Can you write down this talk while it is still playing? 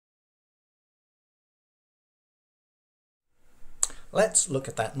Let's look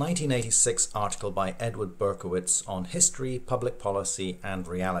at that 1986 article by Edward Berkowitz on history, public policy, and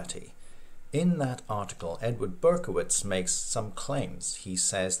reality. In that article, Edward Berkowitz makes some claims. He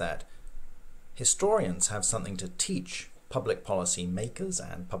says that historians have something to teach public policy makers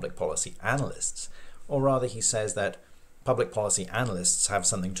and public policy analysts, or rather he says that public policy analysts have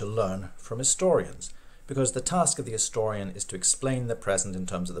something to learn from historians, because the task of the historian is to explain the present in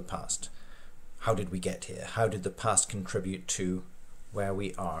terms of the past. How did we get here? How did the past contribute to where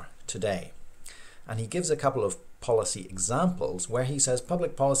we are today? And he gives a couple of policy examples where he says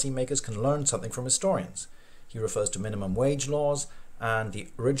public policy makers can learn something from historians. He refers to minimum wage laws and the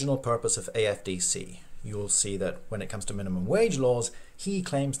original purpose of AFDC. You'll see that when it comes to minimum wage laws, he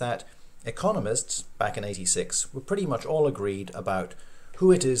claims that economists back in '86 were pretty much all agreed about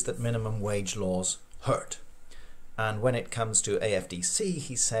who it is that minimum wage laws hurt. And when it comes to AFDC,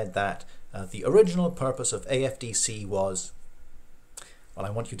 he said that the original purpose of AFDC was, well, I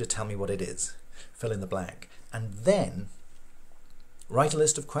want you to tell me what it is. Fill in the blank. And then write a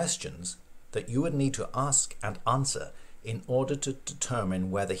list of questions that you would need to ask and answer in order to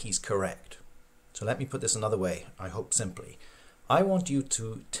determine whether he's correct. So let me put this another way, I hope simply. I want you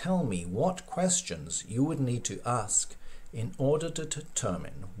to tell me what questions you would need to ask in order to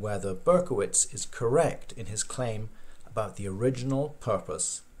determine whether Berkowitz is correct in his claim about the original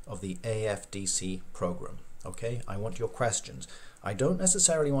purpose of the AFDC program. Okay, I want your questions. I don't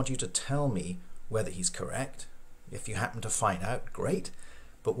necessarily want you to tell me whether he's correct. If you happen to find out, great.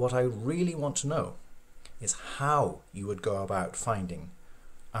 But what I really want to know is how you would go about finding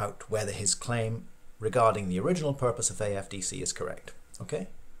out whether his claim regarding the original purpose of AFDC is correct. Okay?